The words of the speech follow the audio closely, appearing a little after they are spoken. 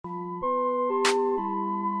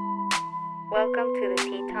Welcome to the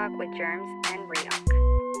Tea Talk with Germs and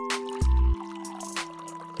Riok.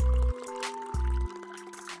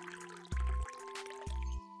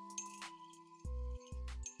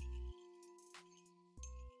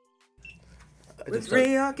 With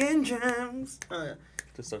Riok and Germs.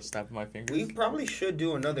 Just start snapping my fingers. We probably should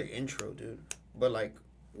do another intro, dude. But like,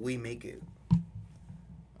 we make it.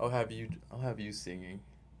 I'll have you singing,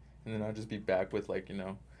 and then I'll just be back with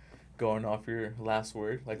going off your last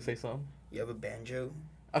word. Like say something. You have a banjo?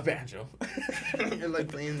 A banjo. You're like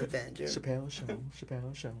playing the banjo. Chappelle Show.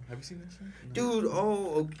 Have you seen that show?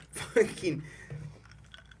 No. Dude, fucking.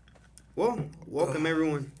 Well, welcome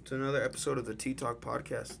everyone to another episode of the Tea Talk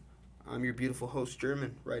podcast. I'm your beautiful host,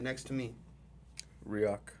 German. Right next to me,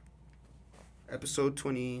 Riok. Episode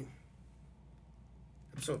 20.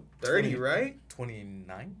 Episode 30, 20, right?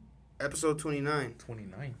 29? Episode 29.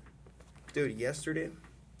 29. Dude, yesterday,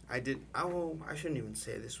 I shouldn't even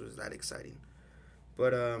say this was that exciting.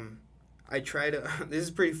 But, I tried to, this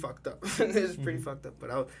is pretty fucked up.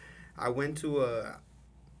 But I went to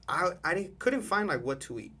I couldn't find, what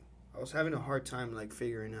to eat. I was having a hard time,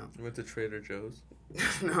 figuring out. You went to Trader Joe's?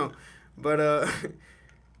 No. But,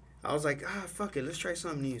 I was like, fuck it, let's try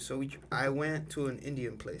something new. So I went to an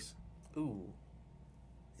Indian place. Ooh.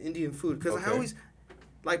 Indian food. Because Okay. I always,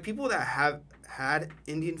 people that have had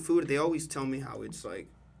Indian food, they always tell me how it's,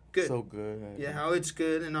 good. So good. Yeah, how it's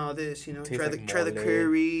good and all this, Tastes Try like the mole.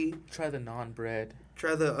 curry. Try the naan bread.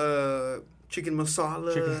 Try the chicken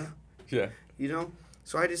masala. Yeah.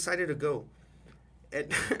 So I decided to go.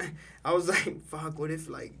 And I was like, fuck, what if,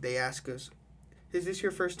 they ask us, is this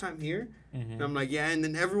your first time here? Mm-hmm. And I'm like, yeah, and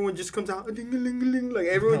then everyone just comes out, ding-a-ling-a-ling,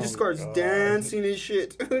 everyone just starts God. dancing and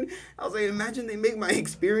shit. I was like, imagine they make my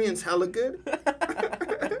experience hella good.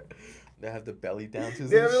 They have the belly dancers.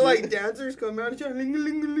 They and have, shit. dancers come out and shout,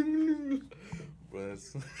 ling-a-ling-a-ling-a-ling. Bro,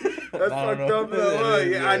 that's That's I don't fucked know. up, though.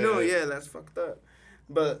 Yeah, I know, yeah, that's fucked up.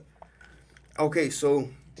 But, okay, so,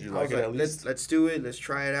 Did you I was like it at least? let's do it, let's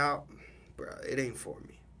try it out. Bro, it ain't for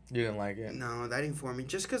me. You didn't like it? No, that ain't for me.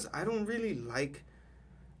 Just because I don't really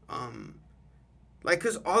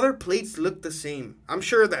because all their plates look the same. I'm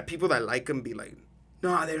sure that people that like them be like,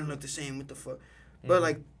 nah, they don't look the same. What the fuck? Mm-hmm.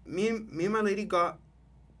 But, me and my lady got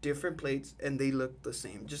different plates, and they looked the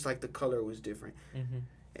same. Just, the color was different. Mm-hmm.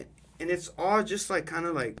 And it's all just, kind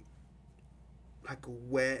of, wet,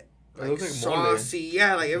 It looks like saucy. mole.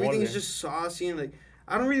 Yeah, everything Mole. is just saucy. And,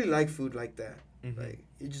 I don't really like food like that. Mm-hmm.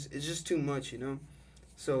 It's just too much,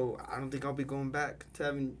 So I don't think I'll be going back to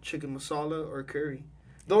having chicken masala or curry.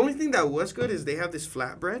 The only thing that was good is they have this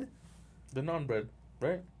flatbread. The naan bread,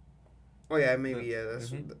 right? Oh yeah, maybe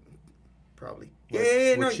that's Mhm. probably.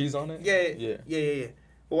 With cheese on it? Yeah.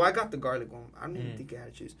 Well, I got the garlic one. I don't even think it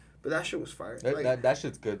had cheese, but that shit was fire. That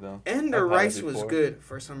shit's good though. And their I've had it rice was before. good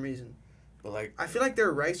for some reason. But I feel like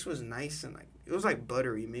their rice was nice and it was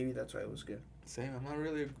buttery. Maybe that's why it was good. same. I'm not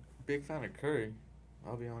really a big fan of curry.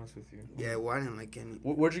 I'll be honest with you. Yeah, well, I didn't like any.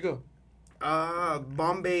 Where'd you go?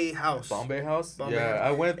 Bombay House. Bombay House? Bombay Yeah, House.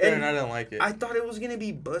 I went there and And I didn't like it. I thought it was gonna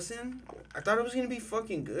be bussin'. I thought it was gonna be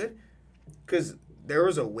fucking good, cause there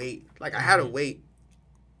was a wait. I had a wait,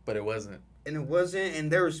 But it wasn't. and it wasn't.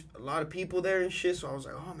 And there was a lot of people there and shit. So I was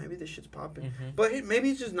like, oh, maybe this shit's popping. Mm-hmm. But maybe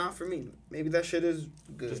it's just not for me. Maybe that shit is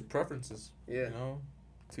good. Just preferences. Yeah.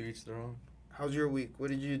 To each their own. How's your week? What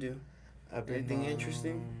did you do? I've been, Anything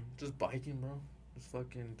interesting? Just biking, bro. Just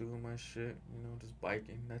fucking doing my shit. Just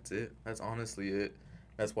biking. That's it. That's honestly it.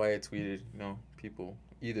 That's why I tweeted. People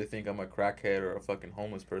either think I'm a crackhead or a fucking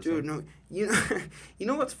homeless person. Dude, no. You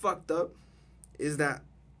know what's fucked up is that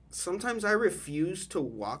sometimes I refuse to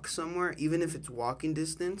walk somewhere, even if it's walking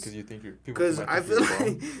distance. Because you think you're. Because I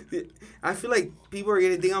feel like people are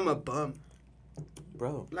gonna think I'm a bum.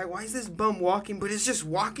 Bro. Why is this bum walking? But it's just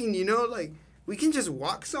walking, we can just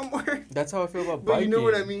walk somewhere. That's how I feel about But biking. you know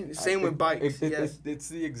what I mean? Same with bikes. Yes. It's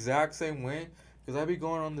the exact same way. Because I be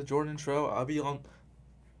going on the Jordan Trail.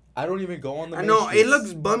 I don't even go on the I main know, streets. it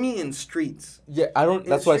looks bummy in streets. Yeah, I don't. In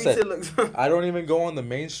That's what I streets, said. it looks I don't even go on the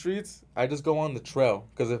main streets. I just go on the trail.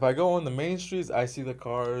 Because if I go on the main streets, I see the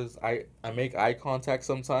cars. I make eye contact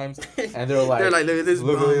sometimes. And they're like, look at this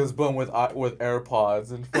look bum. at this bum with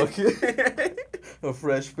AirPods and fucking a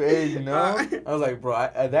fresh fade, I was like, bro,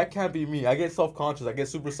 that can't be me. I get self-conscious. I get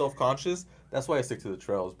super self-conscious. That's why I stick to the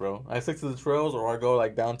trails, bro. I stick to the trails, or I go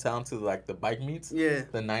downtown to the bike meets. Yeah.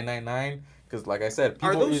 The 999. Because like I said, people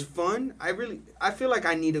Are those fun? I feel like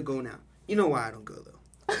I need to go now. You know why I don't go,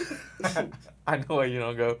 though. I know why you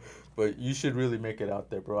don't go, but you should really make it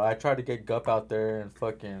out there, bro. I tried to get Gup out there and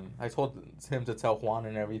fucking. I told him to tell Juan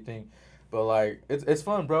and everything, but it's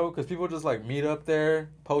fun, bro. Because people just meet up there,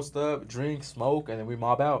 post up, drink, smoke, and then we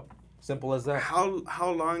mob out. Simple as that.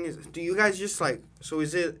 How long is? Do you guys just like? So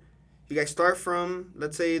is it? You guys start from,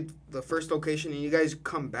 let's say, the first location, and you guys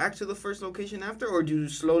come back to the first location after, or do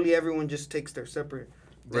slowly everyone just takes their separate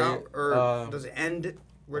route, or does it end?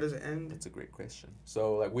 Where does it end? That's a great question.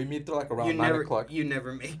 So like we meet there like around You 9 never, o'clock. you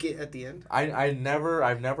never make it at the end. I've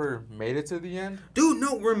never made it to the end. Dude,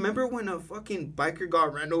 no. Remember when a fucking biker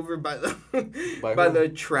got ran over by the By by who? the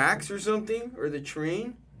tracks or something, or the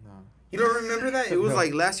train? No. You don't remember that? It was No.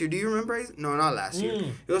 like last year. Do you remember? Isaac? No, not last year.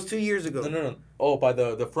 It was 2 years ago. No. Oh, by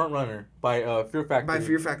the front runner by Fear Factory. By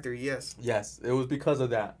Fear Factory, yes. Yes, it was because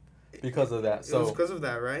of that. Because of that. It was So. because of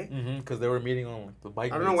that, right? Because they were meeting on like, the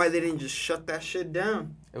bike. I don't know race. why they didn't just shut that shit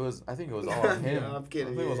down. I think it was all on him. No, I'm kidding,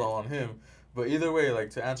 I think it was yeah. all on him. But either way, like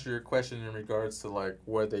to answer your question in regards to like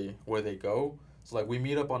where they go. So like we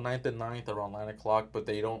meet up on 9th and 9th around 9 o'clock, but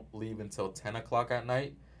they don't leave until 10 o'clock at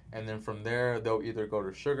night. And then from there they'll either go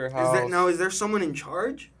to Sugar House. Is there someone in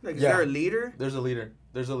charge? Like, is Yeah. there a leader? There's a leader.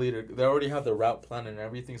 They already have the route plan and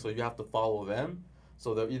everything, so you have to follow them.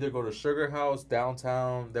 So they'll either go to Sugar House,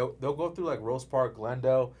 downtown. They'll go through like Rose Park,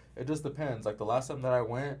 Glendale. It just depends. Like the last time that I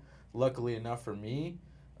went, luckily enough for me,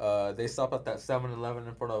 they stopped at that 7-Eleven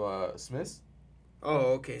in front of Smith's.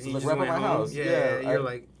 Oh, okay. So You like just right by went my home? house. Yeah, Yeah, you're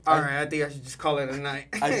like, all right, I think I should just call it a night.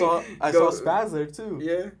 I saw Go- Spaz there too.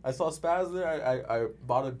 Yeah. I saw Spaz there. I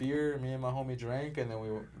bought a beer. Me and my homie drank, and then we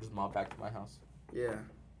just mobbed back to my house. Yeah.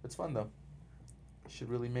 It's fun though. You should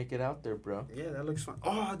really make it out there, bro. Yeah, that looks fun.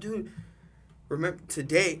 Oh, dude. Remember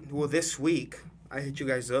today, this week, I hit you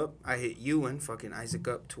guys up. I hit you and fucking Isaac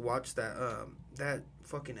up to watch that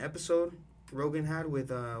fucking episode Rogan had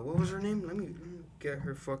with, what was her name? Let me get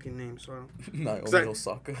her fucking name so I don't... Naomi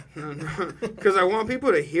Osaka. Because I want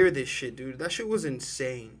people to hear this shit, dude. That shit was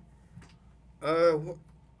insane.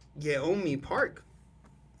 Omi Park.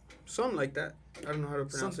 Something like that. I don't know how to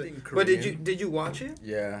pronounce Something it. But Korean. did you watch it?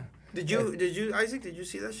 Yeah. Did you Isaac? Did you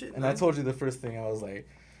see that shit? And No? I told you the first thing I was like,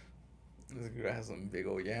 this girl has some big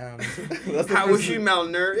old yams. That's the How was first she thing-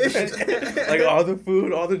 malnourished? Like all the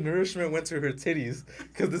food, all the nourishment went to her titties,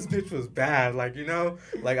 cause this bitch was bad. Like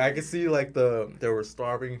like I could see like they were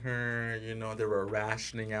starving her. They were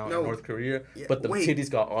rationing out No. in North Korea, Yeah, but the wait. titties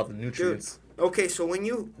got all the nutrients. Okay, so when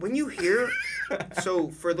you hear, so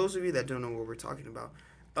for those of you that don't know what we're talking about,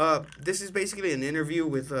 this is basically an interview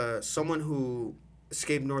with someone who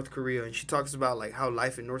escaped North Korea, and she talks about like how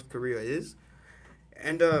life in North Korea is,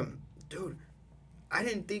 and dude, I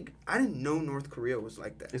didn't know North Korea was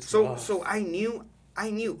like that. It's so rough. so I knew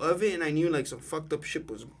of it, and I knew like some fucked up shit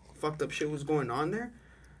was going on there,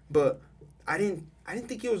 but I didn't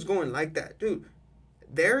think it was going like that, dude.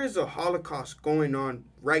 There is a Holocaust going on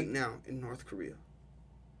right now in North Korea.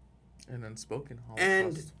 An unspoken Holocaust.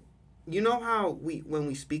 And you know how when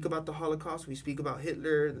we speak about the Holocaust, we speak about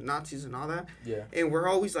Hitler, the Nazis, and all that? Yeah. And we're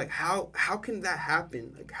always like, how can that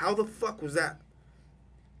happen? Like, how the fuck was that?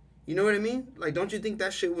 You know what I mean? Like, don't you think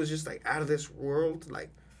that shit was just, like, out of this world? Like,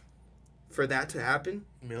 for that to happen?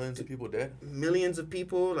 Millions of people dead. Millions of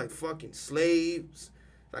people, like, fucking slaves,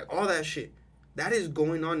 like, all that shit. That is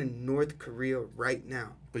going on in North Korea right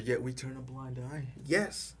now. But yet we turn a blind eye.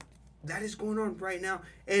 Yes, that is going on right now.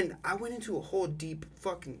 And I went into a whole deep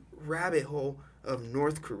fucking rabbit hole of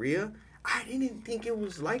North Korea. I didn't think it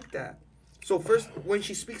was like that. So first, when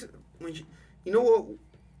she, you know what?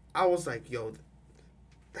 I was like, yo,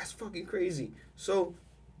 that's fucking crazy. So,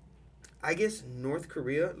 I guess North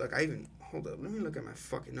Korea, like hold up, let me look at my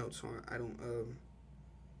fucking notes so I don't,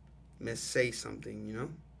 missay something, you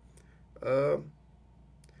know?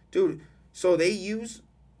 Dude, so they use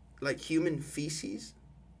like human feces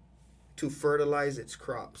to fertilize its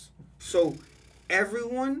crops. So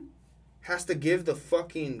everyone has to give the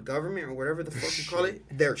fucking government or whatever the fuck you call it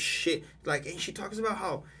their shit. Like, and she talks about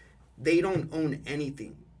how they don't own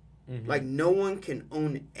anything. Mm-hmm. Like, no one can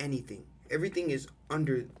own anything. Everything is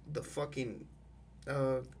under the fucking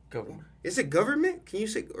Government. is it government? Can you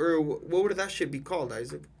say, or what would that shit be called,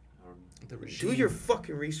 Isaac? The regime. Do your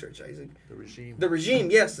fucking research, Isaac. The regime. The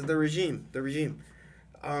regime, yes, the regime.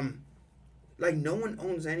 Like, no one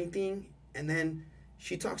owns anything, and then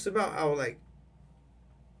she talks about how, like,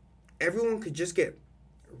 everyone could just get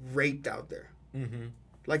raped out there. Mm-hmm.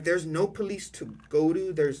 Like, there's no police to go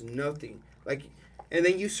to, there's nothing. Like, and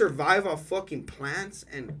then you survive off fucking plants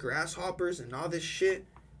and grasshoppers and all this shit.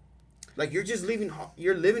 Like, you're just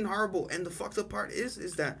you're living horrible, and the fucked up part is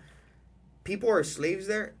that people are slaves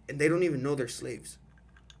there, and they don't even know they're slaves.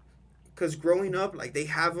 Because growing up, like, they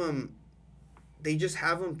just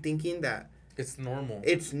have them thinking that It's normal.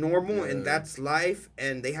 it's normal Yeah. and that's life,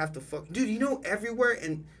 and they have to fuck. Dude, you know, everywhere,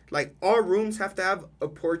 and, like, all rooms have to have a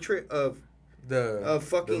portrait of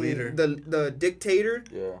fucking leader. the dictator.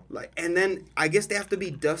 Yeah. Like, and then I guess they have to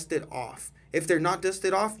be dusted off. If they're not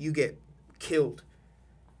dusted off, you get killed.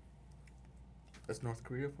 That's North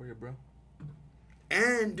Korea for you, bro.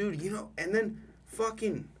 And dude, and then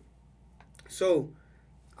fucking, so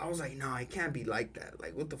I was like, no, it can't be like that.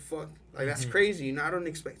 Like, what the fuck? Like, that's crazy. I don't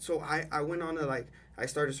expect. So I went on to I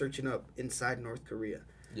started searching up inside North Korea.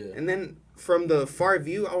 Yeah. And then from the far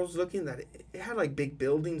view, I was looking that it had like big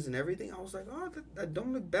buildings and everything. I was like, oh, that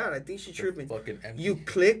don't look bad. I think she's tripping. Fucking empty. You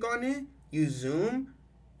click on it, you zoom,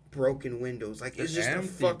 broken windows. Like, it's just empty,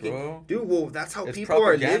 a fucking bro. Dude. Well, that's how It's people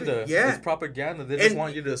propaganda. are living. Yeah, It's propaganda. They just And-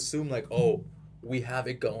 want you to assume like, oh, we have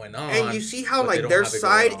it going on. and you see how but they like don't their have it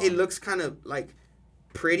side, going it on. looks kind of like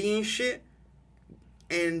pretty and shit.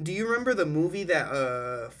 And do you remember the movie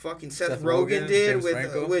that fucking Seth Rogen did James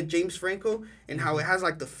Franco? with James Franco, and how it has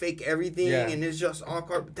like the fake everything Yeah. and it's just all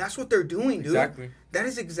carbon? That's what they're doing, dude. Exactly. That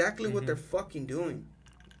is exactly what they're fucking doing.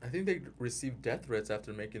 I think they received death threats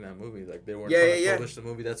after making that movie. Like they weren't Yeah, trying yeah, to yeah. publish the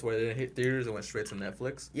movie. That's why they didn't hit theaters and went straight to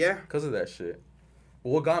Netflix. Yeah. Because of that shit. But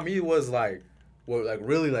what got me was like, what like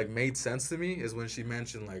really like made sense to me is when she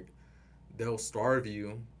mentioned like, they'll starve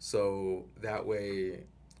you so that way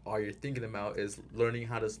all you're thinking about is learning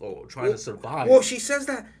how to trying to survive. Well, she says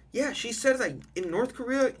that. Yeah, she says like in North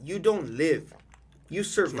Korea, you don't live, you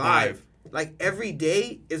survive. Like every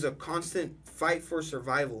day is a constant fight for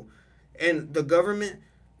survival, and the government,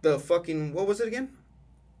 the fucking what was it again?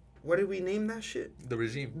 What did we name that shit? The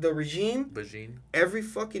regime. The regime. Bajin. Every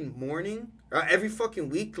fucking morning, every fucking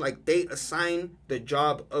week, like they assign the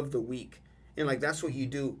job of the week, and like that's what you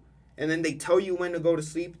do, and then they tell you when to go to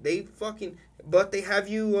sleep. But they have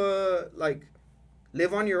you like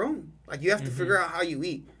live on your own. Like you have to figure out how you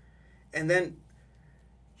eat, and then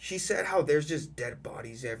she said how there's just dead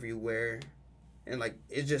bodies everywhere, and like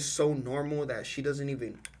it's just so normal that she doesn't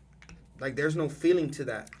even like. There's no feeling to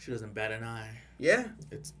that. She doesn't bat an eye. Yeah,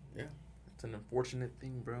 It's an unfortunate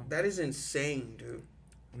thing, bro. that is insane, dude.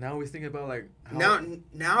 Now we think about like how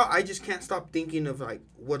Now I just can't stop thinking of like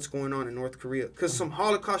what's going on in North Korea because some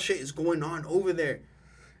Holocaust shit is going on over there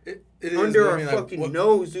it is, under but I our mean, like, fucking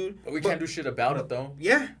nose, dude. But we can't do shit about it though.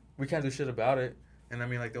 Yeah, We can't do shit about it. And I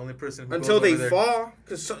mean, like the only person who until goes they over there, fall,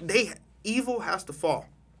 because evil has to fall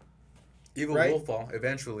evil right? will fall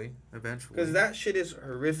eventually. because that shit is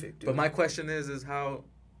horrific, dude. But my question is how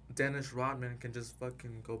Dennis Rodman can just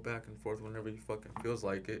fucking go back and forth whenever he fucking feels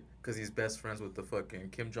like it, because he's best friends with the fucking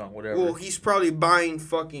Kim Jong whatever. Well, he's probably buying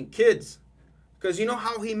fucking kids, because you know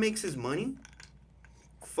how he makes his money?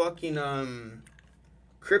 Fucking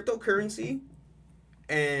cryptocurrency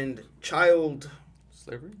and child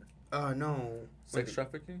Slavery, no sex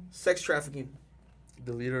trafficking. sex trafficking.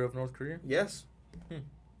 The leader of North Korea. Yes.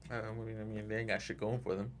 I mean, they ain't got shit going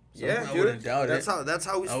for them. So Yeah, I dude. wouldn't doubt That's it.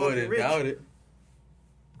 how he's I fucking wouldn't rich. doubt it.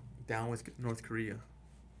 Down with North Korea.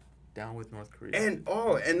 Down with North Korea.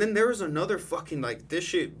 And then there was another fucking like this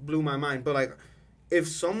shit blew my mind. But like, if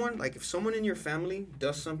someone in your family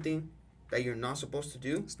does something that you're not supposed to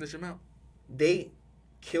do, snitch him out. they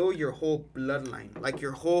kill your whole bloodline. Like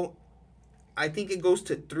your whole, I think it goes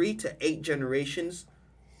to 3 to 8 generations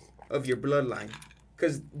of your bloodline,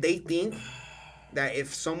 because they think that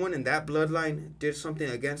if someone in that bloodline did something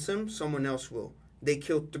against them, someone else will. They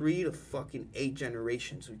kill 3 to fucking 8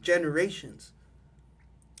 generations. Generations.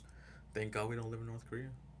 Thank God we don't live in North Korea.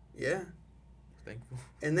 Yeah. Thankful.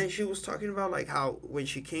 And then she was talking about like how when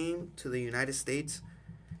she came to the United States,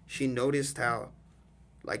 she noticed how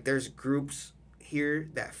like there's groups here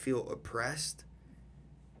that feel oppressed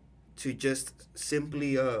to just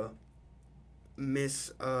simply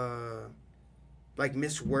miss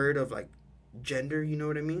word of like gender, you know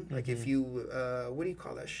what I mean? Like if you what do you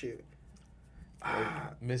call that shit?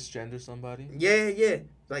 Misgender somebody. Yeah.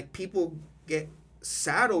 Like people get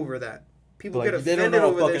sad over that. People Like, get they offended don't know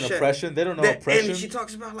over fucking this shit. oppression. They don't know oppression. And she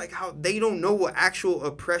talks about like how they don't know what actual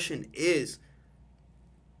oppression is.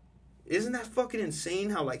 Isn't that fucking insane?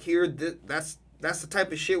 How like here that's the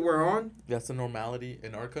type of shit we're on. That's the normality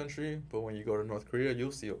in our country, but when you go to North Korea,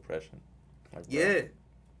 you'll see oppression. Like, bro, Yeah.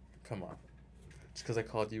 come on. Just because I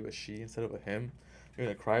called you a she instead of a him, you're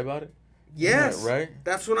gonna cry about it? Yes. Right?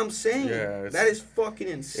 That's what I'm saying. Yeah, that is fucking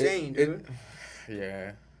insane, dude.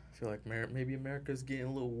 Yeah. I feel like maybe America's getting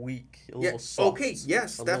a little weak, a Yeah, little soft. okay,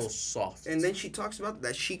 yes, a that's- little soft. And then she talks about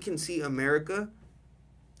that she can see America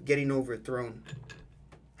getting overthrown.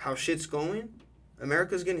 How shit's going?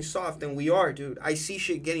 America's getting soft, and we are, dude. I see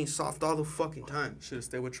shit getting soft all the fucking time. Should have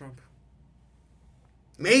stayed with Trump.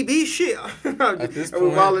 Maybe shit. At this Are we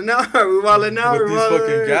point, wilding out? Are we wilding out? With We're these wilding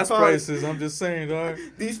fucking out. gas Pause. prices, I'm just saying, dog.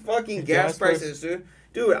 These fucking Gas gas prices, dude.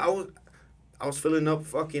 Dude, I was filling up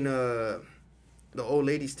fucking the old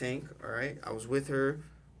lady's tank. All right, I was with her.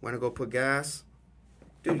 Went to go put gas.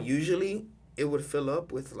 Dude, usually it would fill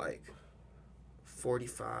up with like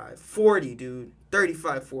 45, 40, dude.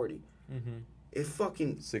 35, 40. Mm-hmm. It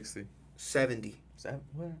fucking 60. 70.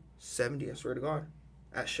 What? 70, I swear to God.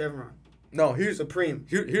 At Chevron. No, here's Supreme.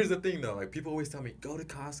 here's the thing though. Like people always tell me, go to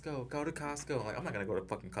Costco, go to Costco. Like I'm not gonna go to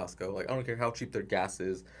fucking Costco. Like I don't care how cheap their gas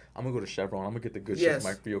is. I'm gonna go to Chevron. I'm gonna get the good shit for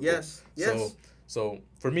my vehicle. Yes. So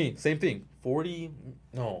for me, same thing.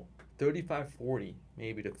 35, 40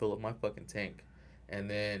 maybe to fill up my fucking tank. And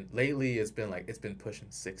then lately it's been pushing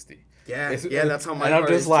 60. Yeah, that's how my and I'm car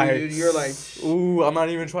just is like, too, dude. You're like, ooh, I'm not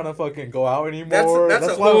even trying to fucking go out anymore. that's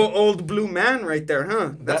a why whole old blue man right there,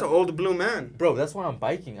 huh? That's an old blue man. Bro, that's why I'm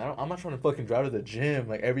biking. I'm not trying to fucking drive to the gym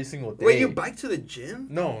like every single day. Wait, you bike to the gym?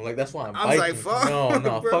 No, like that's why I'm I was biking. like, fuck.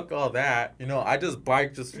 No, Bro. fuck all that. You know, I just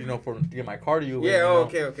bike just to get my cardio. in, Yeah, you know?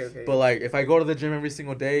 okay. But like, if I go to the gym every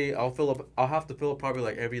single day, I'll have to fill up probably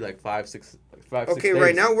like every like 5, 6 Okay, days.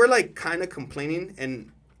 right now we're like kind of complaining, and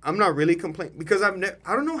I'm not really complaining because I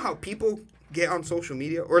don't know how people get on social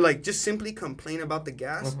media or like just simply complain about the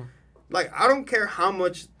gas. Uh-huh. Like I don't care how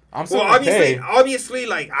much. I'm still Well, gonna pay. obviously,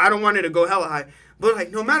 like I don't want it to go hella high, but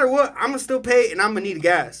like no matter what, I'm gonna still pay, and I'm gonna need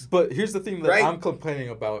gas. But here's the thing that Right? I'm complaining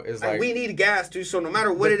about is Like like we need gas, dude. So no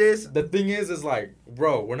matter what it is, The thing is like,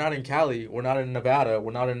 bro, we're not in Cali, we're not in Nevada,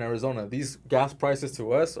 we're not in Arizona. These gas prices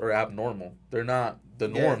to us are abnormal. They're not the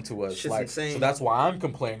norm Yeah, to us. shit's Like, insane. so that's why I'm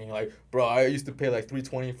complaining. Like, bro, I used to pay like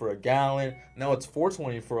 $3.20 for a gallon. Now it's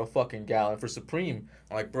 $4.20 for a fucking gallon for Supreme.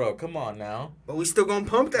 I'm like, bro, come on now. but we still gonna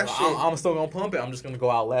pump that shit. I'm still gonna pump it. I'm just gonna go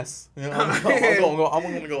out less. You know, I'm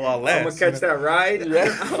gonna go out less. I'm gonna catch that ride.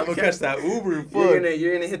 Yeah, I'm gonna catch that Uber.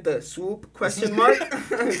 You're gonna hit the swoop question mark.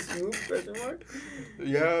 Swoop question mark.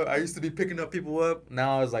 Yeah, I used to be picking up people up.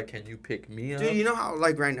 Now I was like, can you pick me up? Dude, you know how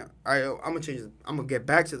like right now, I'm gonna change. I'm gonna get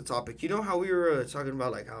back to the topic. You know how we were talking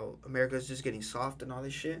about like how America's just getting soft and all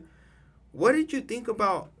this shit. What did you think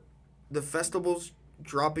about the festivals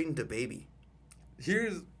dropping the baby?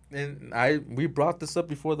 We brought this up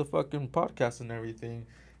before the fucking podcast and everything.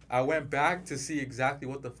 I went back to see exactly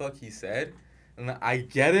what the fuck he said, and I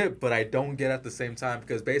get it, but I don't get it at the same time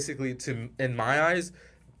because basically, in my eyes,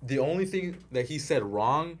 the only thing that he said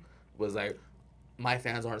wrong was like, my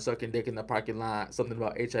fans aren't sucking dick in the parking lot, something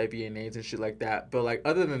about HIV and AIDS and shit like that. But like,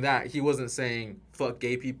 other than that, he wasn't saying fuck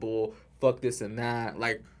gay people, fuck this and that.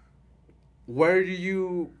 Like, where do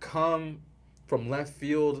you come from left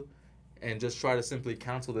field and just try to simply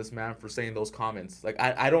cancel this man for saying those comments? Like,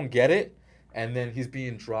 I don't get it. And then he's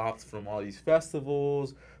being dropped from all these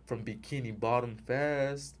festivals, from Bikini Bottom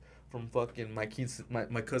Fest, from fucking my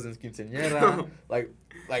cousin's quinceañera.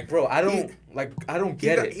 like, bro, I don't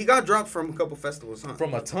get it. He got dropped from a couple festivals, huh?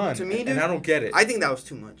 From a ton. To me, dude, and I don't get it. I think that was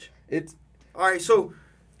too much. It's All right, so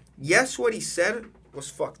yes, what he said was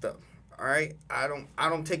fucked up. All right, I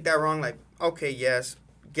don't take that wrong. Like, okay, yes,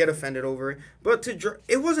 get offended over it, but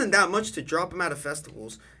it wasn't that much to drop him out of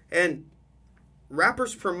festivals. And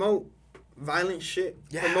rappers promote violent shit,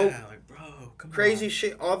 promote like, bro, come crazy on.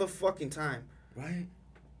 shit all the fucking time. Right?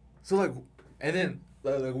 So, like, and then,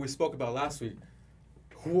 like we spoke about last week,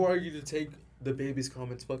 who are you to take the baby's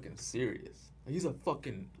comments fucking serious? He's a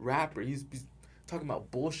fucking rapper. He's talking about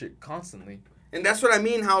bullshit constantly. And that's what I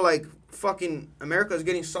mean, how, like, fucking America is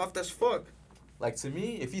getting soft as fuck. Like, to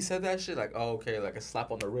me, if he said that shit, like, oh, okay, like a slap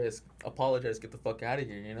on the wrist, apologize, get the fuck out of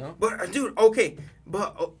here, you know? But, dude, okay,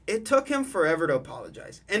 but it took him forever to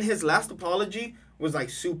apologize. And his last apology was, like,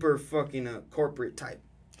 super fucking corporate type.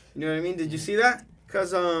 You know what I mean? Did you see that?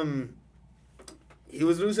 Because, he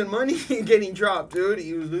was losing money getting dropped, dude.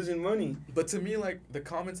 He was losing money. But to me, like, the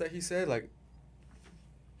comments that he said, like,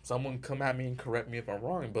 someone come at me and correct me if I'm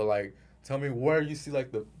wrong, but, like, tell me where you see,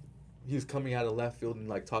 like, he's coming out of left field and,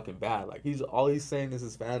 like, talking bad. Like, all he's saying is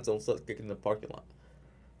his fans don't suck dick in the parking lot.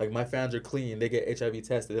 Like, my fans are clean. They get HIV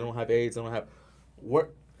tested. They don't have AIDS. They don't have...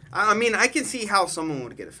 I mean, I can see how someone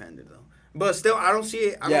would get offended, though. But still, I don't see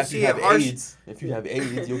it. I don't see if you it have harsh. AIDS, if you have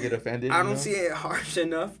AIDS, you'll get offended. I don't see it harsh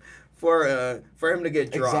enough for him to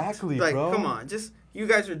get dropped. Exactly, like, bro. Come on, just you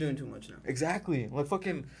guys are doing too much now. Exactly. Like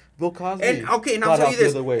fucking Bill Cosby. And okay, and I'll got tell out you the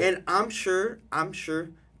this. other way. And I'm sure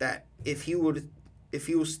that if he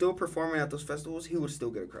was still performing at those festivals, he would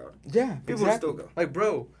still get a crowd. Yeah, People would still go. Like,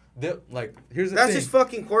 bro, here's the That's thing. just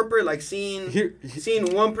fucking corporate. Like seeing Here-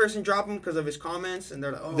 one person drop him because of his comments, and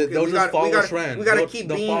they're like, oh, okay, They'll just follow trend. We gotta They'll- keep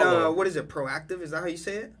they'll being follow. what is it, proactive? Is that how you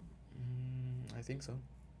say it? I think so.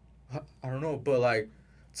 I don't know, but like,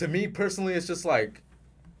 to me personally, it's just like,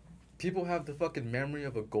 people have the fucking memory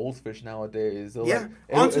of a goldfish nowadays. They're Yeah,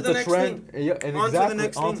 like, on to it's the a next trend. thing. Yeah, and On to the exactly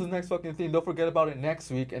next on to thing. the next fucking thing. Don't forget about it next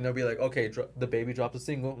week, and they'll be like, okay, the baby dropped a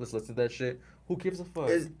single. Let's listen to that shit. Who gives a fuck,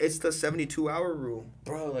 It's the 72-hour rule.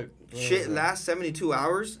 bro? Like Shit lasts 72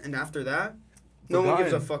 hours, and after that, no one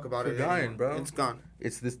gives a fuck about it Forgotten, anymore. bro. It's gone.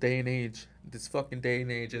 It's this day and age, this fucking day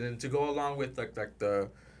and age, and then to go along with like the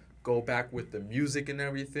go back with the music and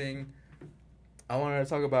everything. I wanted to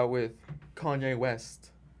talk about with Kanye West.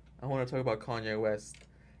 I want to talk about Kanye West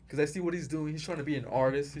because I see what he's doing. He's trying to be an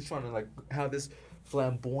artist. He's trying to like have this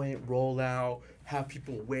flamboyant rollout, have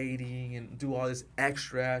people waiting, and do all this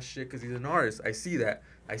extra ass shit because he's an artist. I see that,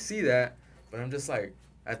 but I'm just like,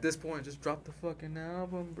 at this point, just drop the fucking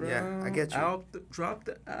album, bro. Yeah, I get you. Drop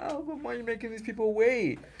the album. Why are you making these people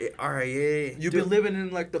wait? All right, yeah. You've been living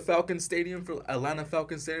in like the Falcon Stadium for Atlanta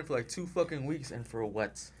Falcon Stadium for like 2 fucking weeks, and for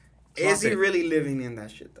what? Is he Drop it. really living in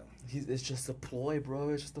that shit, though? It's just a ploy, bro.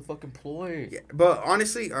 It's just a fucking ploy. Yeah, but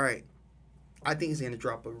honestly, all right. I think he's going to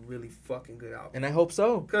drop a really fucking good album. And I hope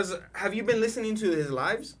so. Because have you been listening to his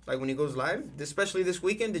lives? Like when he goes live? Especially this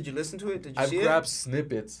weekend? Did you listen to it? Did you I've see it? grabbed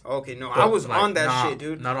snippets. Okay, no. But, I was like, on that nah, shit,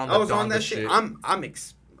 dude. not on I the was on Donda that shit. shit.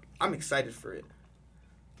 I'm excited for it.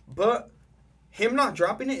 But him not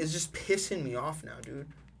dropping it is just pissing me off now, dude.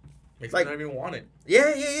 Makes Like- me not even want it.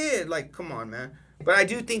 Yeah. Like, come on, man. But I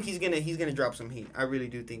do think he's gonna drop some heat. I really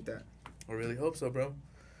do think that. I really hope so, bro.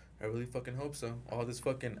 I really fucking hope so. All this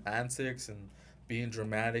fucking antics and being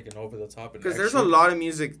dramatic and over the top. Because there's a lot of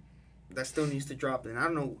music that still needs to drop, and I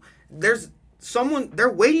don't know. They're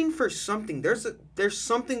waiting for something. There's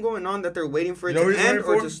something going on that they're waiting for it to end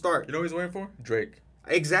or to start. You know what he's waiting for? Drake.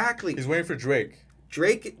 Exactly. He's waiting for Drake.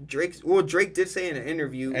 Drake did say in an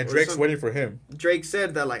interview, And or Drake's something- waiting for him. Drake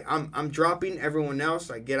said that like I'm dropping everyone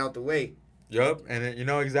else, like get out the way. Yup. And then, you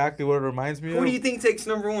know exactly what it reminds me Who of? do you think takes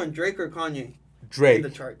number one, Drake or Kanye Drake. in the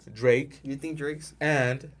charts? Drake. You think Drake's?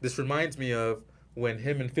 And this reminds me of when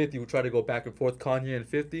him and 50 would try to go back and forth, Kanye and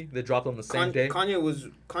 50. They dropped on the same day. Kanye was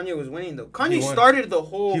winning though. Kanye won. started the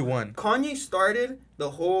whole. He won. Kanye started the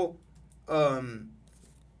whole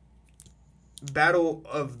battle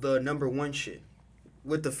of the number one shit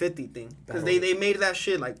with the 50 thing because they made that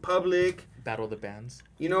shit like public. Battle of the bands.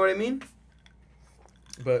 You know what I mean?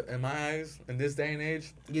 But in my eyes, in this day and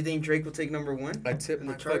age, You think Drake will take number one? I tip in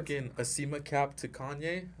the my charts? fucking Asima cap to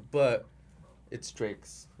Kanye, but it's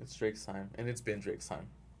Drake's. It's Drake's time, and it's been Drake's time.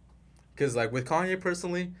 Because, like, with Kanye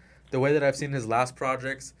personally, the way that I've seen his last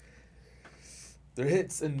projects, they're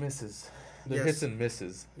hits and misses. They're Yes. hits and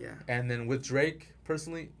misses. Yeah. And then with Drake,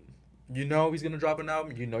 personally, you know he's going to drop an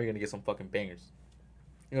album, you know you're going to get some fucking bangers.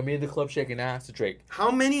 You know, me in the club shaking ass to Drake.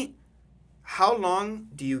 How long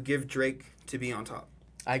do you give Drake to be on top?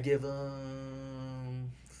 I give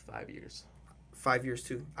 5 years. 5 years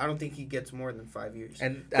too. I don't think he gets more than 5 years.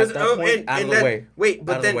 And at that point, out of the way. Wait,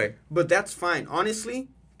 but Out of the then, way. but that's fine. Honestly,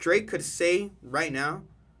 Drake could say right now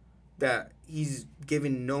that he's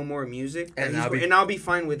giving no more music, And I'll be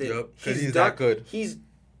fine with it. Yup, 'cause he's done, that good. He's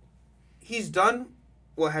done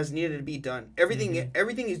what has needed to be done. Everything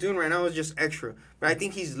he's doing right now is just extra. But I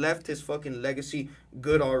think he's left his fucking legacy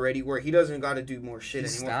good already, where he doesn't got to do more shit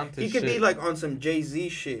He anymore. stamped He his could be shit. like on some Jay-Z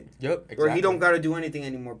shit. Yep, exactly. Where he don't got to do anything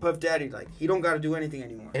anymore. Puff Daddy, like, he don't got to do anything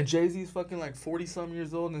anymore. And Jay-Z's fucking like 40-some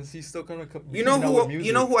years old, and he's still gonna come. You know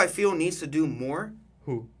who I feel needs to do more?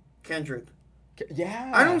 Who? Kendrick.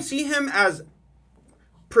 Yeah. I don't see him as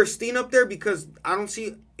pristine up there because I don't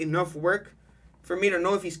see enough work for me to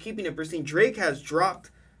know if he's keeping it pristine. Drake has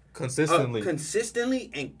dropped consistently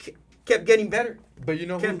and kept getting better. But you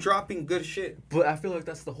know Kept who? dropping good shit. But I feel like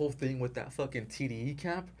that's the whole thing with that fucking TDE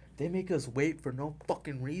cap. They make us wait for no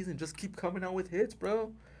fucking reason. Just keep coming out with hits,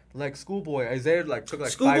 bro. Like Schoolboy, Isaiah took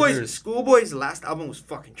 5 years. Schoolboy's last album was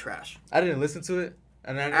fucking trash. I didn't listen to it,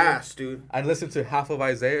 and Ass, dude. I listened to half of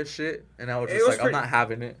Isaiah's shit, and I was It just was like, I'm not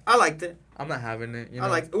having it. I liked it. I'm not having it. You know? I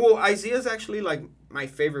like. Well, Isaiah's actually like my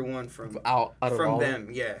favorite one from out of all them.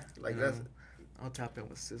 Yeah, like Yeah. that's. I'll tap in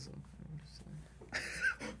with SZA.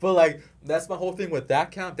 But like that's my whole thing with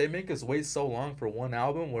that count. They make us wait so long for one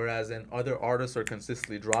album, whereas in other artists are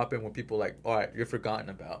consistently dropping when people like, all right, you're forgotten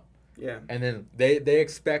about. Yeah. And then they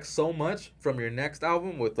expect so much from your next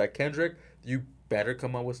album with like Kendrick. You better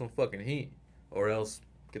come up with some fucking heat, or else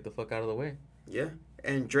get the fuck out of the way. Yeah.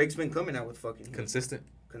 And Drake's been coming out with fucking heat.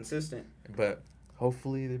 Consistent. But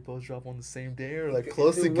hopefully they both drop on the same day or like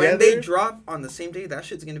close together. when they drop on the same day, that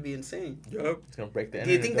shit's gonna be insane. Yup. It's gonna break the internet.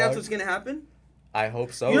 Do you think that's dog. what's gonna happen? I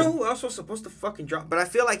hope so. You know who else was supposed to fucking drop? But I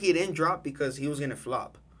feel like he didn't drop because he was gonna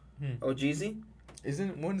flop. Oh, Jeezy?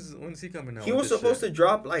 When's he coming out? He was supposed to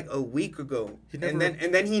drop like a week ago. He never-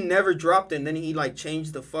 and then he never dropped, and then he like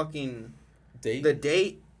changed the fucking date. the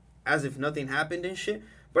date as if nothing happened and shit.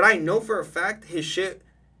 But I know for a fact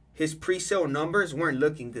his pre-sale numbers weren't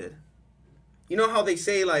looking good. You know how they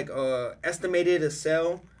say like estimated to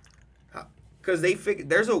sell, because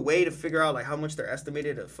there's a way to figure out like how much they're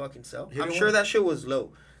estimated to fucking sell. I'm sure that shit was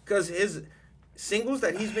low, because his singles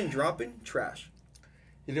that he's been dropping trash.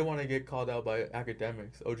 He didn't want to get called out by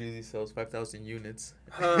academics. OGZ sells 5,000 units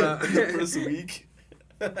the first week.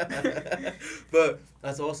 But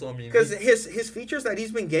that's also, I mean, because his features that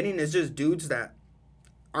he's been getting is just dudes that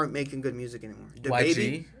aren't making good music anymore.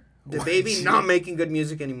 DaBaby not making good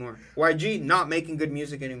music anymore. YG not making good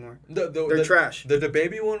music anymore. They're trash. The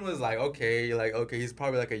DaBaby one was like okay, he's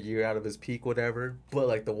probably like a year out of his peak, whatever. But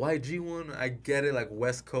like the YG one, I get it, like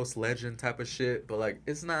West Coast legend type of shit. But like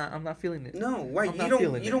it's not. I'm not feeling it. No,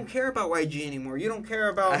 you don't care about YG anymore. You don't care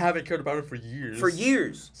about. I haven't cared about it for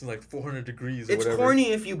years. Since like 400 Degrees. It's whatever.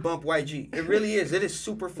 corny if you bump YG. It really is. It is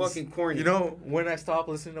super fucking corny. You know when I stopped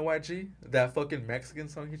listening to YG, that fucking Mexican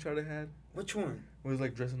song he tried to have. Which one? It was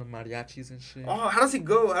like dressing the mariachis and shit. Oh, how does it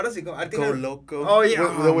go? I think Go Loco. Oh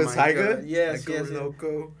yeah. With Tyga? Yes, like, yes. Go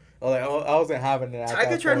Loco. Oh, like, I wasn't having it.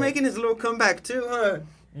 Tyga tried making his little comeback too, huh?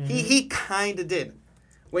 Mm-hmm. He kind of did.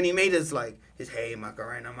 When he made his Hey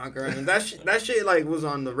Macarena. that shit like was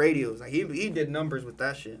on the radios. Like he did numbers with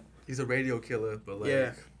that shit. He's a radio killer, but like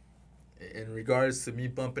yeah. In regards to me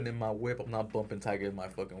bumping in my whip, I'm not bumping Tyga in my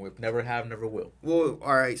fucking whip. Never have, never will. Well,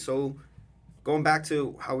 all right, so going back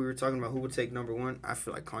to how we were talking about who would take number one, I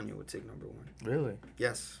feel like Kanye would take number one. Really?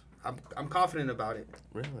 Yes. I'm confident about it.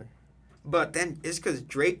 Really? But then it's because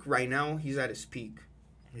Drake right now, he's at his peak.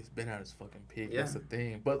 He's been at his fucking peak. Yeah. That's the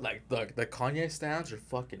thing. But like the Kanye stans are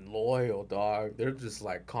fucking loyal, dog. They're just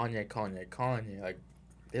like Kanye. Like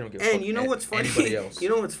they don't give a fuck. And you know what's funny? Anybody else. You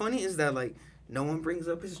know what's funny is that like no one brings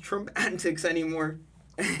up his Trump antics anymore.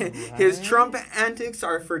 Right? His Trump antics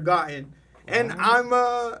are forgotten. And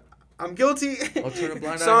I'm guilty. I'll turn a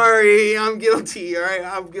blind eye. Sorry, I'm guilty. All right,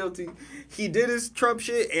 I'm guilty. He did his Trump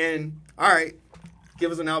shit, and all right,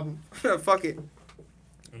 give us an album. Fuck it.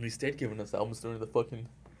 And he stayed giving us albums during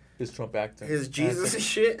his Trump acting. His Jesus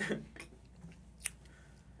shit.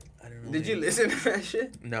 I don't know. Did you listen to that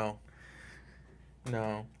shit? No.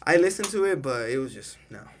 I listened to it, but it was just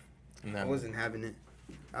no. No. I wasn't having it.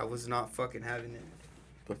 I was not fucking having it.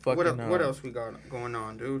 But fucking, what else we got going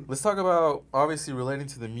on, dude? Let's talk about, obviously relating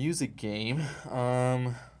to the music game.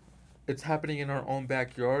 It's happening in our own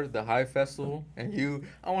backyard, the Hive Festival. And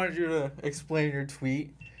I wanted you to explain your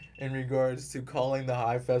tweet in regards to calling the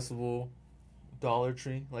Hive Festival Dollar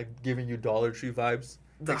Tree, like giving you Dollar Tree vibes.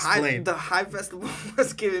 The Hive Festival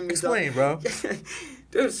was giving me. Explain, bro.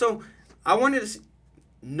 Dude, so I wanted to see.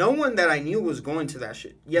 No one that I knew was going to that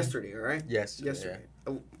shit yesterday, all right? Yesterday.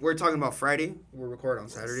 Yeah. We're talking about Friday. We're recording on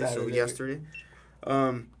Saturday. So yesterday.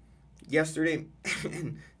 Yesterday,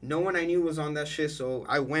 and no one I knew was on that shit, so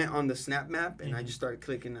I went on the Snap Map, and I just started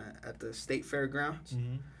clicking at the State Fairgrounds.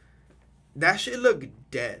 Mm-hmm. That shit looked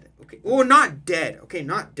dead. Okay. Well, not dead. Okay,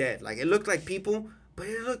 not dead. Like, it looked like people, but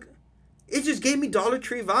it just gave me Dollar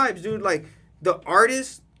Tree vibes, dude. Like, the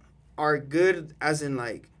artists are good as in,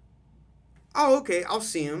 like, oh, okay, I'll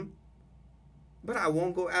see them, but I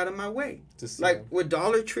won't go out of my way. To see like, them. with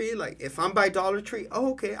Dollar Tree, like, if I'm by Dollar Tree,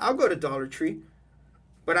 oh, okay, I'll go to Dollar Tree,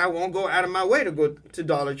 but I won't go out of my way to go to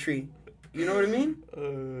Dollar Tree. You know what I mean?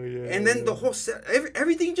 Yeah. And then the whole set,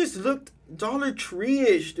 everything just looked Dollar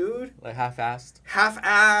Tree-ish, dude. Like half-assed.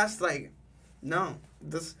 Half-assed, like, no.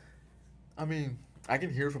 I mean, I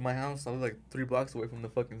can hear it from my house. I live like 3 blocks away from the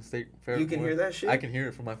fucking State Fair. You can hear that shit? I can hear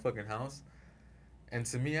it from my fucking house. And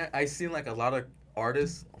to me, I seen like a lot of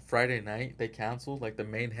artists Friday night, they canceled. Like the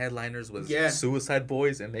main headliners was Suicide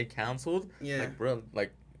Boys, and they canceled. Yeah. Like, bro,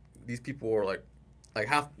 like these people were like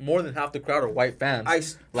more than half the crowd are white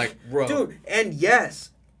fans. Like, bro. Dude, and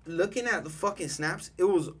yes, looking at the fucking snaps, it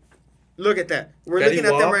was, look at that. We're Fetty looking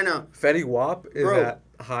at them right now. Fetty Wap is Bro. at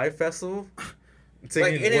Hive Festival.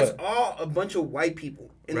 Like, and it's all a bunch of white people.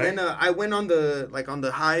 And right? then I went on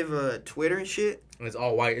the Hive Twitter and shit. And it's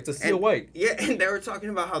all white. It's a sea of white. Yeah, and they were talking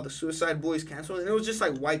about how the Suicide Boys canceled, and it was just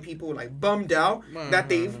like white people like bummed out that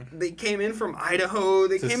they came in from Idaho,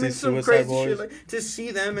 they came in some crazy shit like to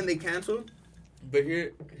see them, and they canceled. But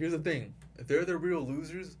here's the thing, they're the real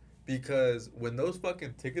losers because when those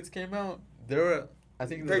fucking tickets came out, I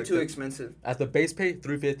think they're too expensive. At the base pay,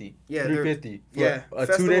 $350. Yeah, $350 for a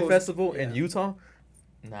 2-day festival in Utah.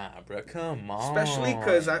 Nah, bro, come on. Especially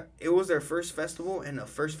because it was their first festival, and the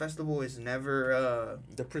first festival is never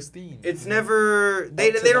the pristine. It's never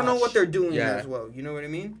they don't know what they're doing as well. You know what I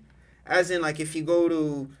mean? As in, like, if you go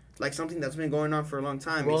to like something that's been going on for a long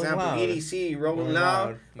time. Rolling Example, Loud. EDC, Rolling Rolling Loud.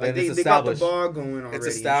 Loud. Like Then it's they got the established. ball going already. It's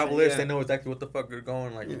and shit, established. yeah. They know exactly what the fuck they're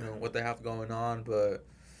going, like, you know, what they have going on, but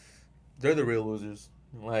they're the real losers.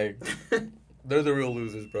 Like, they're the real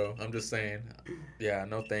losers, bro. I'm just saying. Yeah,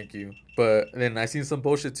 no thank you. But then I seen some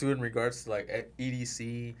bullshit, too, in regards to, like,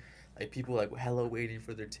 EDC. Like, people, like, hella waiting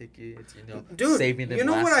for their tickets, you know, Dude, saving them you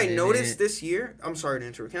know last what I minute. noticed this year? I'm sorry to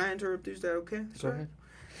interrupt. Can I interrupt? Is that okay? Go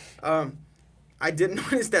ahead. I did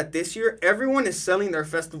notice that this year everyone is selling their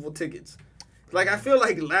festival tickets. Like I feel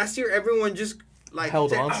like last year everyone just like Held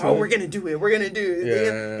said, on to oh, it. we're gonna do it. We're gonna do it.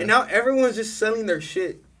 Yeah. And now everyone's just selling their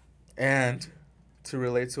shit. And to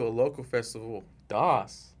relate to a local festival,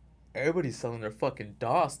 DOS. Everybody's selling their fucking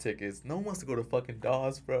DOS tickets. No one wants to go to fucking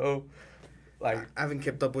DOS, bro. Like, I haven't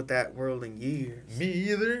kept up with that world in years. me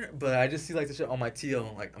either, but I just see like the shit on my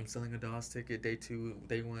TL. Like, I'm selling a DOS ticket, day 2,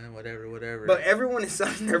 day 1, whatever. But everyone is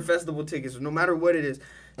selling their festival tickets, no matter what it is.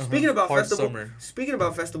 Speaking about Hard festival, summer. speaking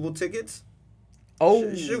about festival tickets,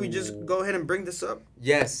 Oh, should we just go ahead and bring this up?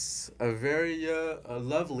 Yes, a very a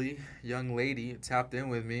lovely young lady tapped in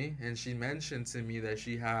with me, and she mentioned to me that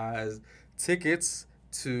she has tickets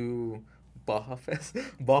to Baja Fest.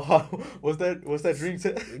 Baja, what's that drink?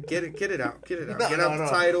 Get it out. Get No, out the no.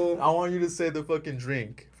 title. I want you to say the fucking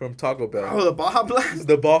drink from Taco Bell. Oh, the Baja Blast.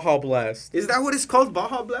 The Baja Blast. Is that what it's called,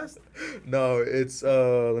 Baja Blast? No, it's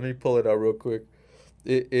let me pull it out real quick.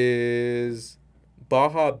 It is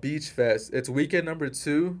Baja Beach Fest. It's weekend number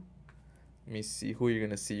 2. Let me see who you're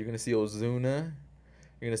gonna see. You're gonna see Ozuna.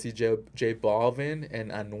 You're gonna see J Balvin and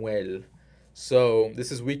Anuel. So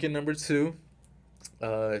this is weekend number 2.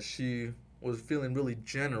 She was feeling really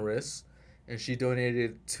generous, and she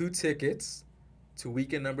donated 2 tickets to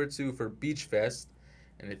weekend number 2 for Beach Fest.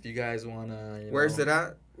 And if you guys wanna, Where's it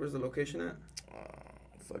at? Where's the location at?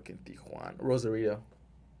 Fucking Tijuana, Rosarito.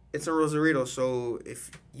 It's in Rosarito. So if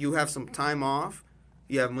you have some time off,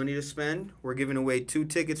 you have money to spend, we're giving away 2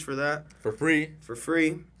 tickets for that For free. for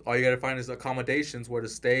free. All you gotta find is accommodations, where to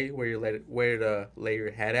stay, where to lay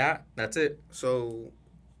your head at. That's it. So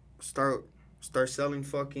start selling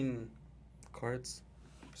fucking, Cards.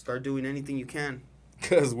 start doing anything you can.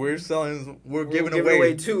 Cause we're giving away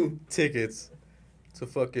away 2. tickets to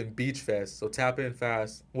fucking Beach Fest. So tap in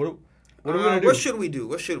fast. What are we gonna do? What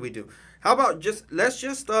should we do? How about let's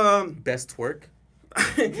just Best twerk.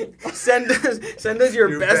 send us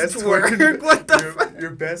your best twerk. What the fuck?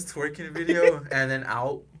 Your best twerking video, and then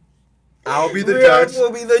I'll be the Riyadh judge.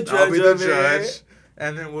 will be the judge. I'll be the of it. judge,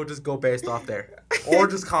 and then we'll just go based off there, or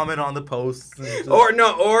just comment on the posts. And just, Or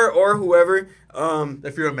whoever.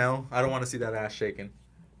 if you're a male, I don't want to see that ass shaking.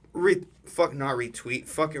 Not retweet.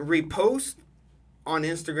 Fucking repost on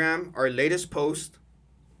Instagram our latest post,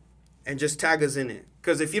 and just tag us in it.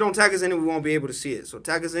 Because if you don't tag us in it, we won't be able to see it. So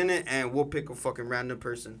tag us in it, and we'll pick a fucking random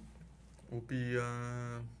person. We'll be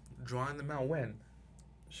drawing them out when?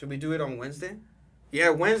 Should we do it on Wednesday? Yeah,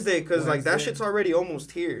 Wednesday, because like that Wednesday? shit's already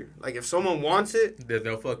almost here. Like if someone wants it,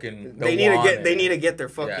 They'll fucking. they need to get their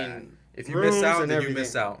fucking. Yeah. If you miss rooms out, and then you everything.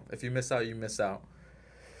 miss out. If you miss out, you miss out.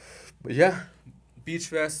 But yeah, Beach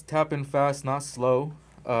Fest, tapping fast, not slow.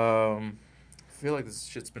 I feel like this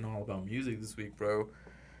shit's been all about music this week, bro.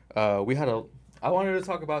 I wanted to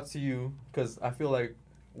talk about to you because I feel like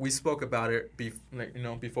we spoke about it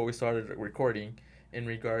before we started recording in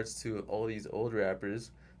regards to all these old rappers.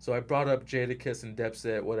 So I brought up Jadakiss and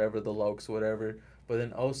Dipset, whatever, the Lokes, whatever. But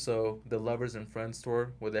then also the Lovers and Friends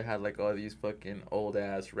tour where they had like all these fucking old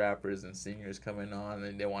ass rappers and singers coming on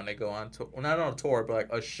and they want to go on tour. Well, not on tour, but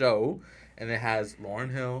like a show. And it has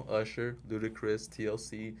Lauryn Hill, Usher, Ludacris,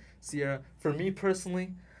 TLC, Sierra. For me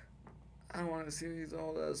personally, I don't want to see these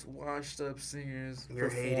old ass washed up singers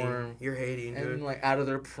perform. You're hating, dude. And like out of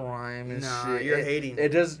their prime and Nah, shit. you're hating.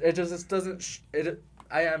 It just doesn't.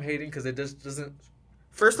 I am hating because it just doesn't.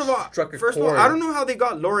 First of all, struck a chord. I don't know how they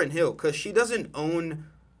got Lauryn Hill because she doesn't own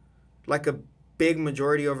like a big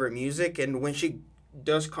majority of her music, and when she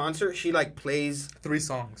does concerts, she like plays 3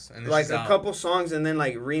 songs and then like she's a out. couple songs and then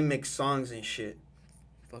like remix songs and shit.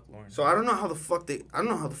 Fuck Lauryn. So I don't know how the fuck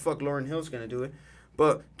Lauryn Hill's gonna do it,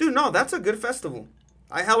 but dude, no, that's a good festival.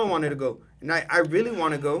 I hella wanted to go, and I really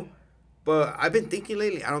want to go, but I've been thinking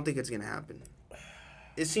lately, I don't think it's gonna happen.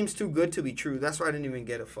 It seems too good to be true. That's why I didn't even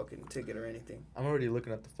get a fucking ticket or anything. I'm already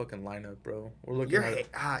looking at the fucking lineup, bro. We're looking You're at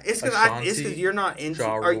it's Ashanti, because you're not into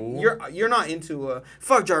Ja Rule. you're not into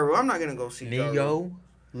fuck Ja Rule. I'm not gonna go see Ja Rule. Neo,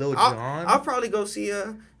 Lil Jon. I'll probably go see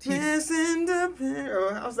Miss Independent,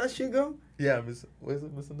 or how's that shit go? Yeah, Miss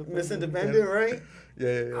Independent. Miss Independent, right?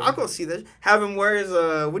 Yeah. I'll go see that. Have him wear his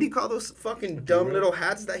what do you call those fucking dumb little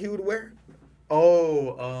hats that he would wear?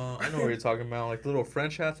 Oh, I know what you're talking about. Like the little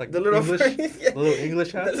French hats, like The little English, yeah. the little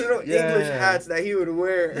English hats. The little English hats that he would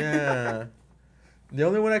wear. Yeah. The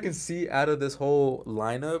only one I can see out of this whole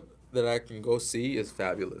lineup that I can go see is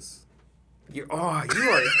Fabulous. You're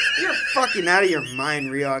fucking out of your mind,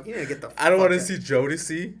 Riok. You need to get the. I don't want to fuck see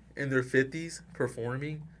Jodeci in their 50s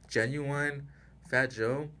performing. Genuine, Fat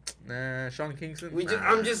Joe, nah. Sean Kingston.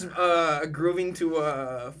 I'm just grooving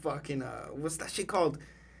to fucking what's that shit called?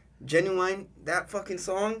 Genuine, that fucking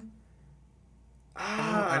song.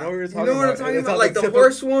 I know what you're talking You know what I'm about. talking It's about? on Like the the tip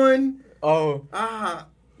horse one. Oh, Ah,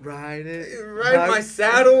 ride it. ride my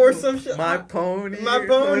saddle or some shit. My pony. My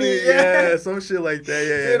pony, yeah. Some shit like that.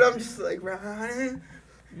 Yeah, Dude, yeah. I'm just like riding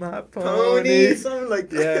My pony, pony. something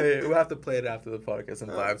like Yeah, that. yeah, we'll have to play it after the podcast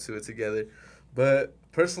and vibe to it together. But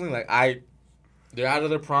personally, like they're out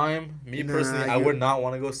of their prime. Me Nah, personally, I would not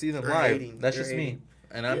want to go see them you're live. hating. That's You're just hating. me,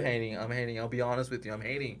 and I'm Yeah. hating. I'm hating. I'll be honest with you, I'm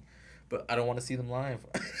hating. But I don't want to see them live.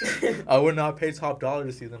 I would not pay top dollar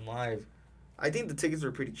to see them live. I think the tickets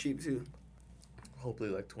were pretty cheap too. Hopefully,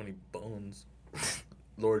 like 20 bones.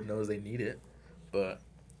 Lord knows they need it, but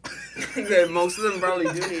Yeah, most of them probably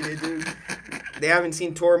do need it, dude. They haven't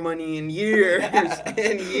seen tour money in years.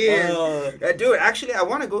 In years. Dude, actually, I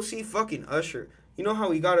want to go see fucking Usher. You know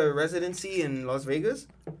how he got a residency in Las Vegas?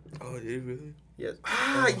 Oh, did it really? Yes.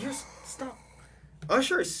 Stop.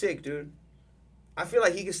 Usher is sick, dude. I feel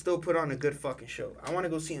like he could still put on a good fucking show. I want to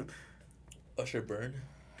go see him. Usher Burn.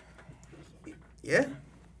 Yeah?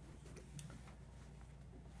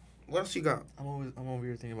 What else you got? I'm over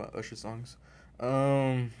here thinking about Usher songs.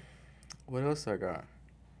 What else I got?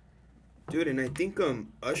 Dude, and I think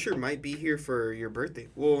Usher might be here for your birthday.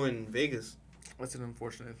 Well, in Vegas. That's an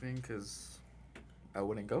unfortunate thing because I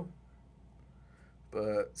wouldn't go.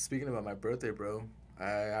 But speaking about my birthday, bro, I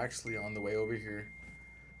actually, on the way over here,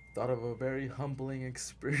 thought of a very humbling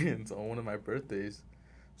experience on one of my birthdays.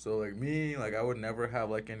 So, like, me, like, I would never have,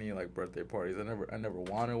 like, any, like, birthday parties. I never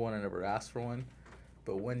wanted one. I never asked for one.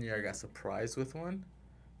 But one year I got surprised with one.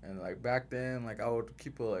 And, like, back then, like, I would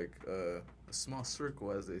keep a small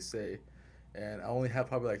circle, as they say. And I only had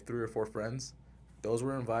probably, like, 3 or 4 friends. Those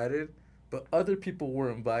were invited. But other people were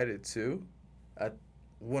invited, too, at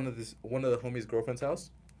one of the homies' girlfriend's house.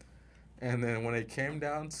 And then when it came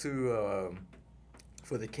down to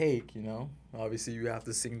for the cake, you know, obviously you have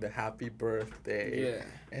to sing the happy birthday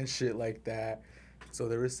and shit like that. So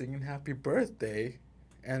they were singing happy birthday,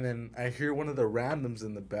 and then I hear one of the randoms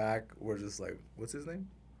in the back were just like, what's his name?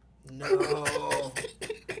 No.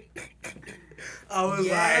 I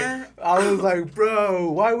was like,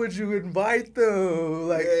 bro, why would you invite them?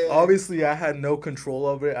 Like, Yeah. obviously I had no control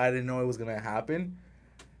over it. I didn't know it was gonna happen.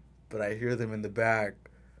 But I hear them in the back,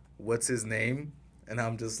 what's his name? And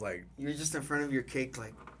I'm just like, You're just in front of your cake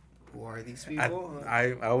like, who are these people?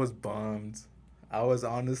 I was bummed. I was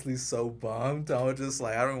honestly so bummed. I was just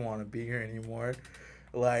like, I don't want to be here anymore.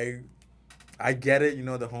 Like, I get it. You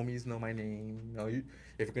know, the homies know my name. You know,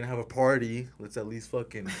 if you're going to have a party, let's at least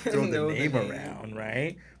fucking throw the name around,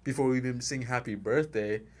 right? Before we even sing happy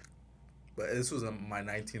birthday. But this was my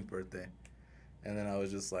 19th birthday. And then I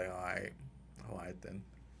was just like, all right then.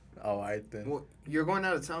 Well, you're going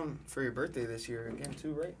out of town for your birthday this year again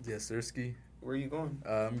too, right? Yes, Sirski. Where are you going?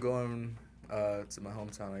 I'm going to my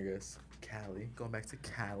hometown, I guess. Cali. Going back to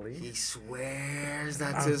Cali. He swears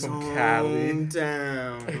that's I'm his from Cali.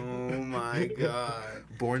 hometown. Oh my god.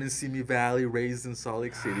 Born in Simi Valley, raised in Salt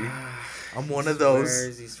Lake City. I'm one He of those.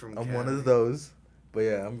 swears he's from I'm Cali. one of those. But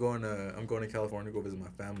yeah, I'm going to California to go visit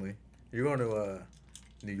my family. You're going to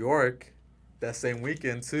New York that same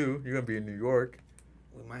weekend too. You're gonna be in New York.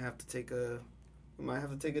 We might have to take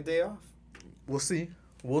a day off. We'll see.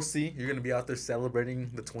 You're gonna be out there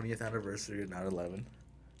celebrating the 20th anniversary of 9/11.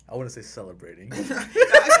 I wouldn't say celebrating.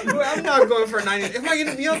 I'm not going for 9. Am I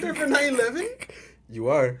gonna be out there for 9/11? You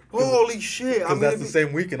are. Holy shit! Because that's the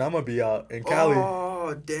same weekend I'm gonna be out in Cali.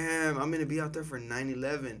 Oh damn! I'm gonna be out there for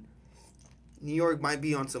 9/11. New York might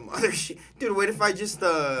be on some other shit, dude. What if I just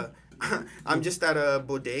I'm just at a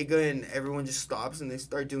bodega and everyone just stops and they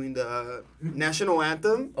start doing the national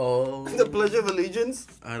anthem, Oh. the Pledge of Allegiance.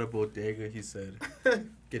 At a bodega, he said,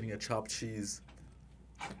 getting a chopped cheese,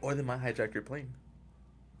 or they might hijack your plane.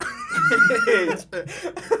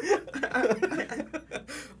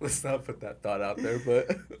 Let's not put that thought out there,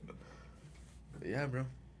 but yeah, bro.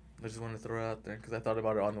 I just want to throw it out there because I thought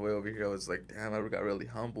about it on the way over here. I was like, damn, I got really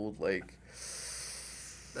humbled. Like,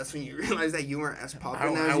 That's when you realize that you weren't as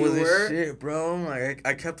popping as I you wasn't were. shit, bro. Like,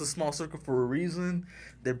 I kept a small circle for a reason.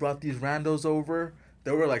 They brought these randos over.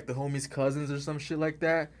 They were like the homies' cousins or some shit like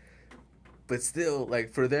that. But still,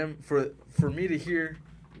 like, for them, for me to hear,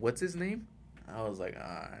 what's his name? I was like,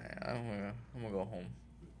 alright, I'm gonna go home.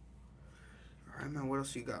 All right, man. What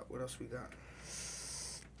else you got? What else we got?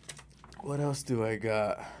 What else do I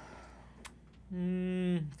got?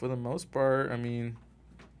 For the most part, I mean,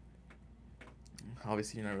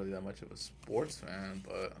 obviously you're not really that much of a sports fan,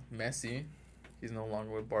 but Messi, he's no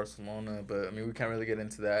longer with Barcelona. But I mean, we can't really get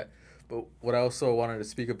into that. But what I also wanted to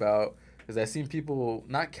speak about is I seen people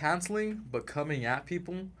not canceling, but coming at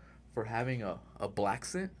people for having a black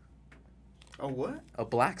accent. A what? A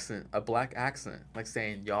black accent, like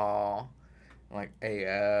saying y'all, like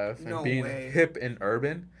AF, and No being way. hip and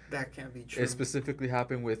urban. That can't be true. It specifically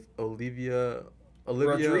happened with Olivia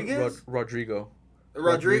Rodriguez? Rodrigo.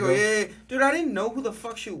 Rodrigo, yeah. Dude, I didn't know who the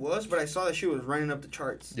fuck she was, but I saw that she was running up the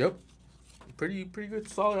charts. Yep. Pretty good,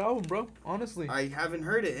 solid album, bro. Honestly. I haven't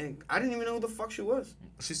heard it, and I didn't even know who the fuck she was.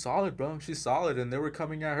 She's solid, bro. She's solid, and they were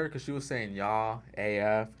coming at her because she was saying y'all,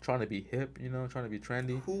 AF, trying to be hip, trying to be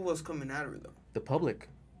trendy. Who was coming at her, though? The public.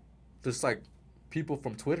 Just like people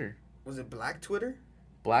from Twitter. Was it Black Twitter?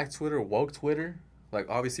 Black Twitter, woke Twitter. Like,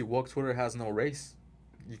 obviously, woke Twitter has no race.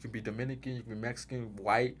 You can be Dominican, you can be Mexican,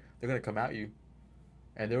 white. They're going to come at you.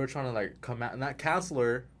 And they were trying to, like, come at, not cancel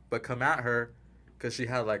her, but come at her because she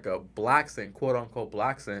had, like, a black accent, quote-unquote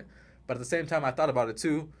black accent. But at the same time, I thought about it,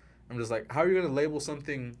 too. I'm just like, how are you going to label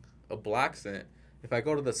something a black accent? If I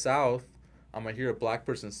go to the South, I'm going to hear a black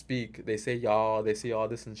person speak. They say y'all, they say all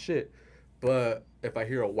this and shit. But if I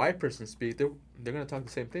hear a white person speak, they're going to talk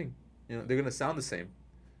the same thing. They're going to sound the same.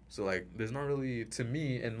 So, like, there's not really, to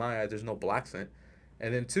me, in my eyes, there's no black accent.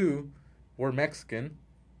 And then, two, we're Mexican.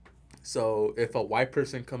 So, if a white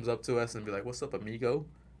person comes up to us and be like, what's up, amigo?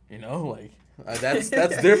 That's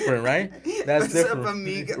different, right? That's What's different. up,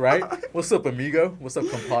 amigo? Right? What's up, amigo? What's up,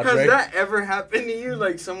 compadre? Has that ever happened to you?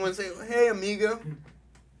 Like, someone say, hey, amigo?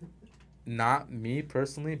 Not me,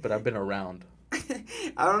 personally, but I've been around.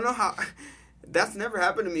 I don't know how... That's never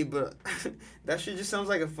happened to me, but that shit just sounds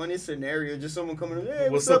like a funny scenario. Just someone coming, hey,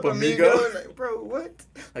 what's up, amigo? Like, bro, what?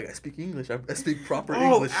 Like, I speak English. I speak proper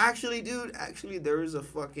Oh, English. actually, dude, there is a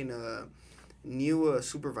fucking new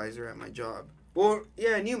supervisor at my job. Well,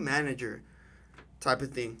 yeah, a new manager type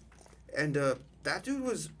of thing. And that dude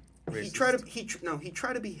was... Racist. He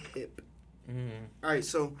tried to be hip. Mm-hmm. All right,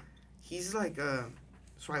 so he's like...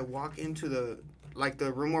 So I walk into the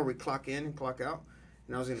room where we clock in and clock out.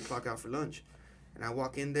 And I was going to clock out for lunch. And I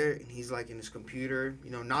walk in there, and he's, like, in his computer,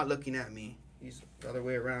 not looking at me. He's the other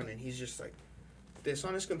way around, and he's just, like, this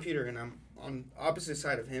on his computer, and I'm on the opposite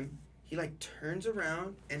side of him. He, like, turns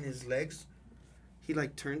around, and his legs...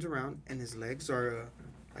 are,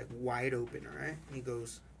 like, wide open, all right? And he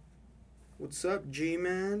goes, what's up,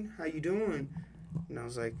 G-Man? How you doing? And I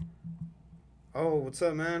was like, oh, what's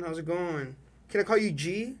up, man? How's it going? Can I call you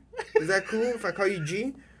G? Is that cool if I call you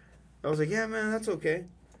G? I was like, yeah, man, that's okay.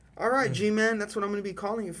 All right, G-Man, that's what I'm going to be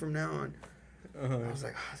calling you from now on. Uh-huh. I was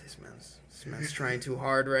like, this man's trying too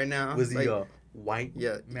hard right now. Was he like, a white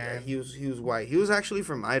man? Yeah, he was white. He was actually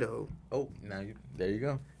from Idaho. Oh, there you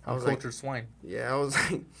go. I was cultured swine. Yeah, I was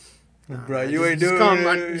like, bro, man, you ain't doing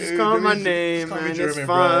it. Just call my name, call me man. German, it's bro.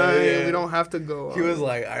 fine. Yeah. We don't have to go. He was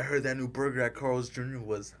like, I heard that new burger at Carl's Jr.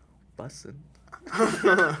 was bussin'.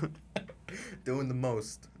 Doing the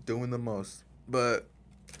most. But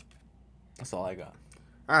that's all I got.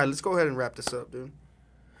 All right, let's go ahead and wrap this up, dude.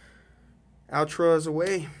 Outro is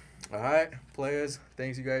away. All right, players.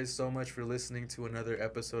 Thanks you guys so much for listening to another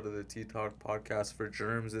episode of the Tea Talk podcast for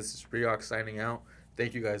Germs. This is Rioc signing out.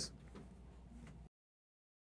 Thank you guys.